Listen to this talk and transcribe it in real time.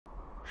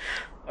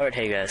Alright,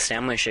 hey guys, today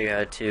I'm going to show you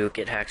how to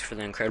get hacks for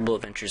the incredible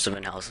adventures of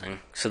Van Helsing.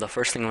 So the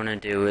first thing you want to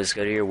do is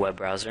go to your web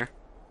browser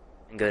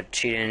and go to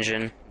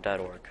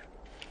cheatengine.org.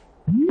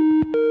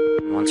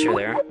 Once you're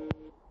there,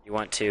 you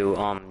want to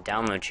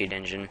download Cheat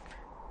Engine.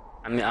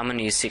 I'm going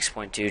to use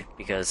 6.2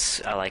 because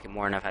I like it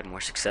more and I've had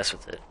more success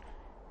with it.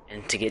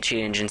 And to get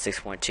Cheat Engine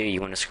 6.2, you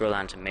want to scroll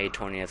down to May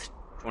 20th,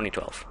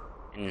 2012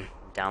 and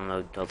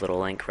download the little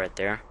link right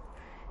there.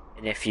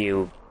 And if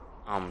you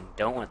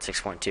don't want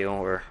 6.2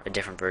 or a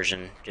different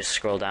version, just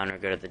scroll down or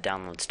go to the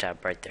downloads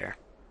tab right there.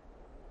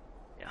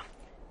 Yeah.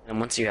 And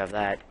once you have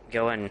that,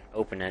 go ahead and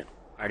open it.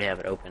 I already have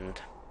it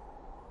opened.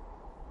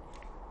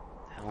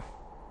 Hell.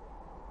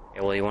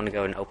 Yeah, well, you want to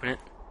go and open it,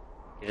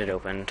 get it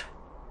opened,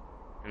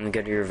 and then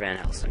go to your Van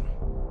Helsing.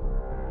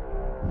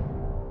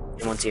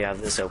 And once you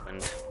have this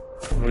opened,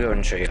 I'm going to go ahead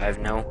and show you. I have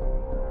no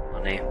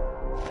money,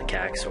 like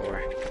hacks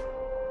or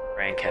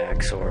rank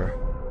hacks or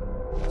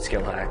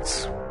skill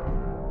hacks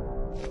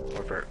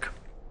or perk.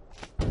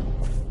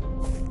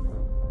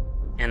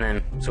 And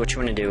then, so what you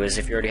want to do is,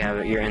 if you already have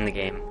it, you're in the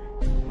game,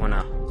 you want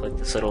to click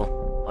this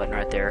little button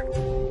right there,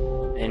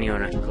 and you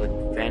want to click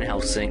Van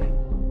Helsing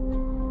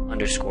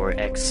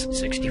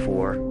 _x64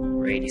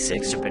 or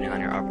 86, depending on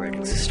your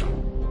operating system.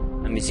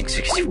 I'm using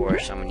 64,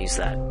 so I'm going to use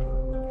that.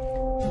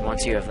 And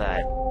once you have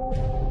that,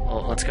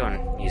 well, let's go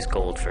and use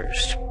gold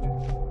first.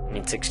 I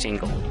need 16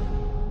 gold.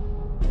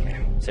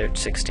 Okay, search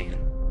 16.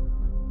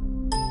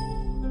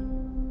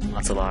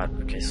 That's a lot.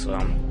 Okay, so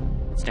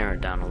let's narrow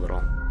it down a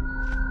little.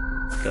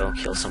 Go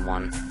kill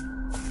someone.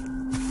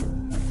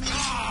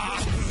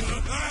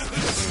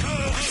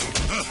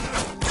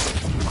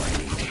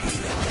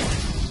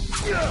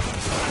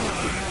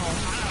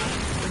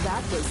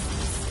 That was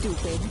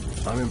stupid.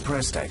 I'm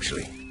impressed,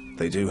 actually.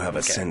 They do have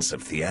a sense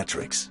of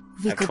theatrics.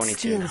 We could 22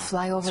 still now.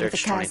 fly over Search the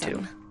chasm.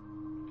 22.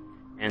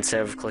 And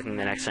instead of clicking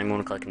the next time, you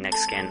want to click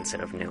next scan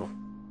instead of new.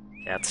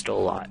 Yeah, it's still a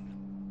lot.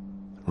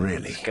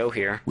 Really? Go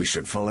here. We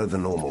should follow the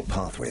normal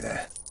pathway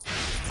there.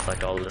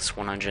 Collect all of this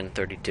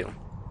 132.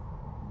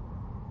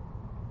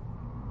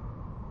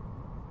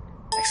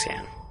 Next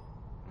scan.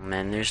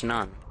 And there's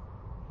none.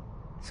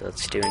 So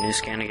let's do a new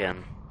scan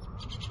again.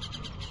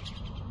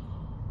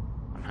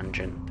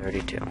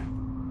 132.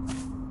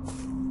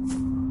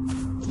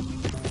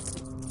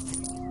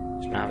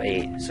 So now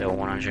 8, so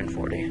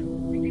 140.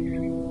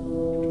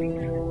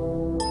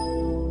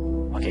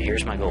 Okay,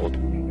 here's my gold.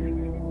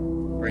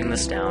 Bring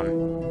this down.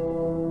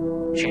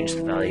 Change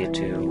the value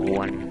to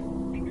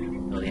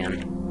 1 billion.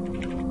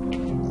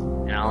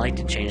 And I like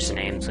to change the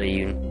name so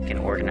you can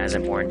organize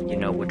it more and you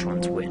know which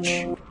one's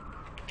which.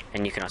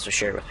 And you can also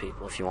share it with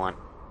people if you want.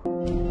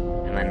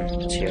 And then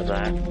once you have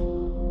that,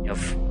 you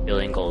have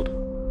billion gold.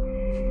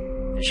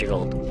 There's your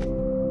gold.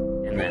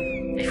 And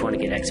then if you want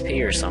to get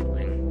XP or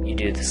something, you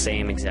do the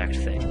same exact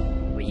thing.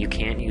 But you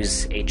can't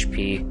use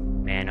HP,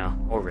 mana,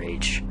 or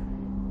rage.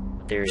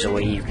 But there's a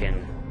way you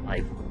can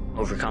like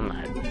overcome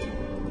that.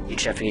 You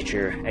just have to get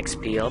your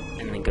XP up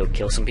and then go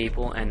kill some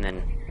people, and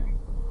then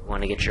you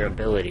want to get your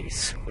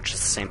abilities, which is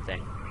the same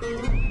thing.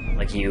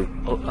 Like you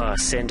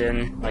send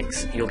in, like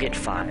you'll get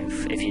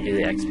 5 if you do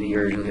the XP,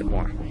 or you'll get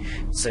more.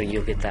 So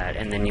you'll get that,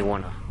 and then you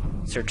want to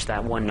search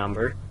that one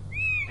number,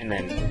 and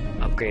then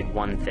upgrade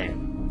one thing.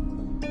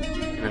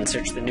 And then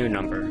search the new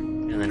number,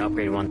 and then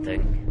upgrade one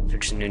thing,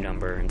 search the new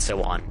number, and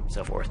so on, and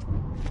so forth.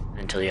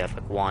 Until you have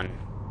like one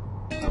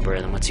number,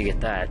 and then once you get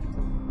that,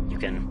 you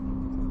can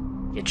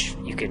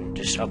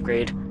just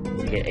upgrade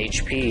to get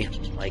HP,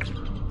 like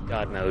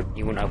God mode,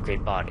 you want to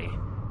upgrade body.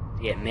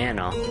 To get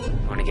mana,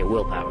 you want to get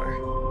willpower.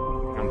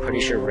 I'm pretty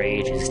sure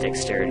rage is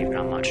dexterity, but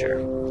I'm not sure.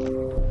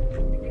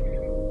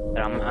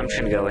 But I'm just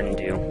gonna go ahead and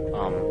do,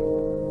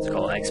 it's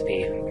called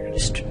XP,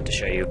 just to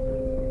show you.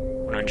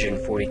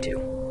 142.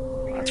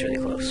 Wow, that's really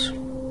close.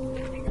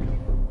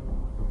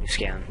 New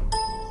scan.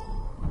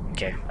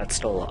 Okay, that's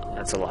still a lot.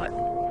 That's a lot.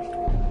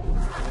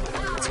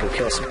 Let's go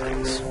kill some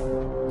things.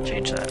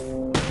 Change that.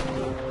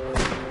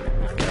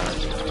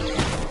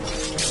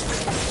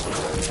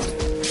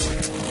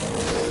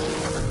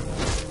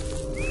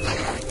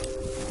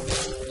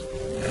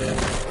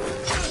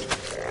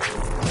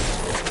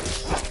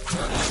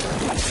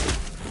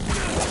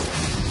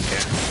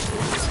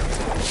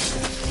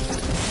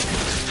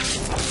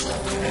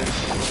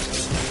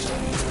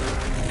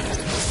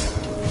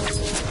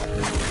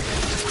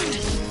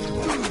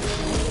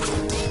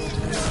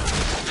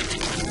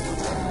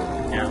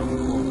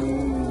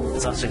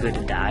 It's also good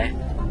to die,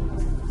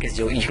 because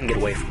you can get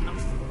away from them.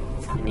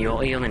 And you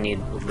only need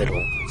a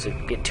little, so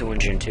get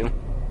 202.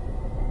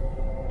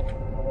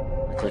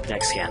 Click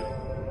next scan.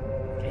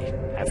 Okay,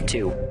 I have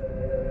 2.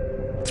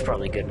 That's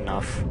probably good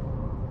enough.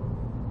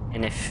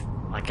 And if,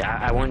 like,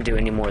 I wouldn't do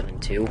any more than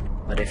 2,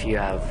 but if you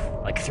have,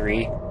 like,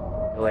 3,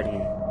 go ahead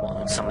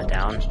and sum it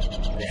down.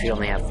 But if you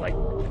only have, like,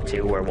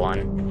 2 or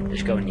 1,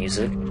 just go and use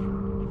it.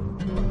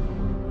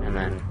 And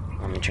then,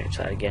 let me change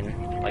that again.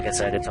 Like I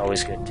said, it's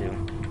always good to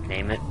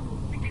name it.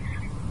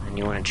 And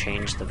you want to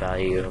change the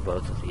value of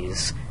both of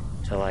these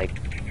to like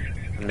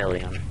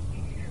 1,000,000.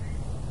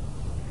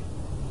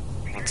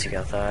 Once you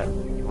got that,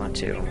 you want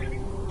to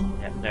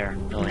Yeah, there,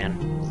 million.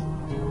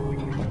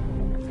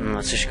 And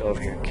let's just go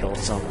over here and kill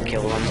them,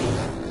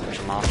 push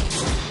them off.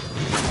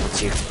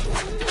 Once you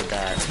did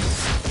that,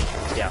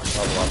 yeah,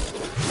 level up.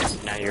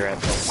 Now you're at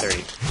level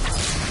 30.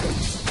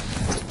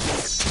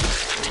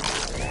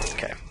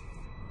 Okay.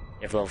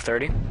 You have level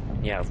 30?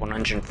 You have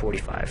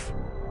 145.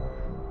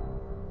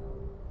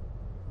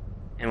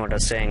 And what I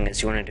was saying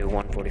is you want to do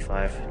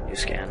 145, you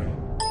scan.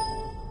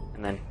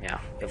 And then,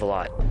 yeah, you have a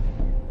lot.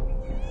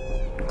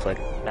 And click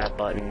that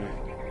button.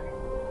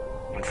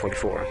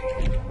 144.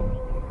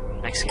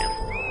 Next scan.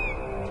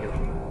 2.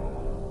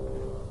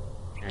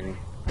 And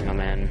bring them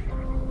in.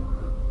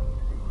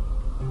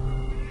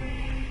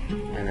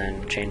 And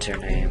then change their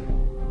name.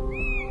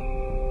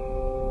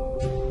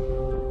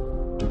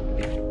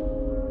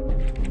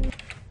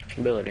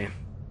 Ability.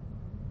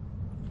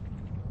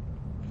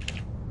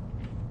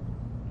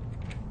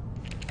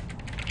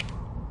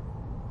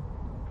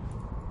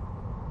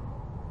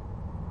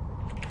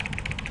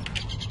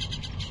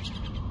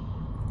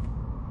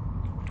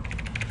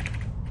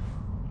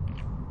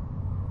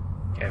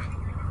 Okay.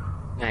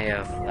 Now you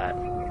have that.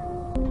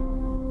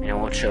 And it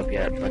won't show up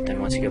yet, but then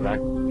once you go back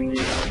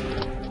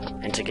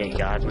into Getting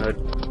God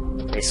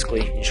mode,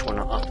 basically you just want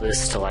to up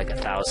this to like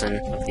 1,000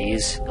 of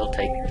these. It'll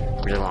take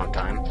a really long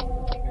time,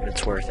 but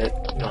it's worth it.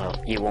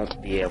 You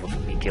won't be able to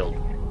be killed.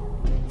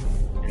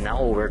 And that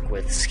will work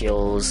with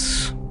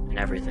skills and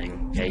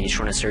everything. Yeah, you just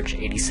want to search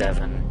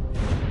 87,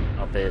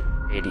 up it,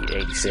 80,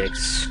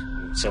 86,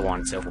 so on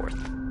and so forth.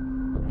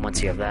 And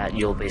once you have that,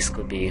 you'll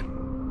basically be a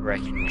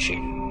wrecking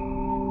machine.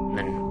 And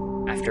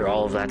then after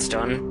all of that's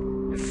done,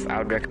 I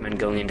would recommend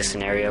going into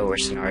scenario,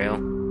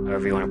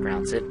 however you want to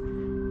pronounce it,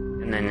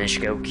 and then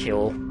just go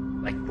kill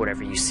like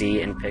whatever you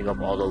see and pick up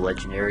all the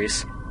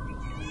legendaries.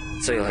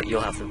 So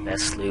you'll have the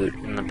best loot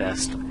and the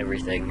best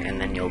everything,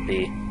 and then you'll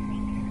be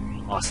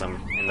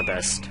awesome and the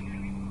best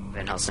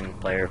Van Helsing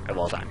player of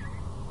all time.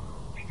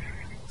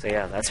 So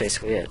yeah, that's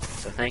basically it.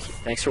 So thank you.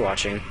 Thanks for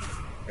watching.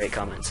 Rate,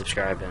 comment,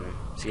 subscribe, and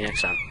see you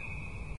next time.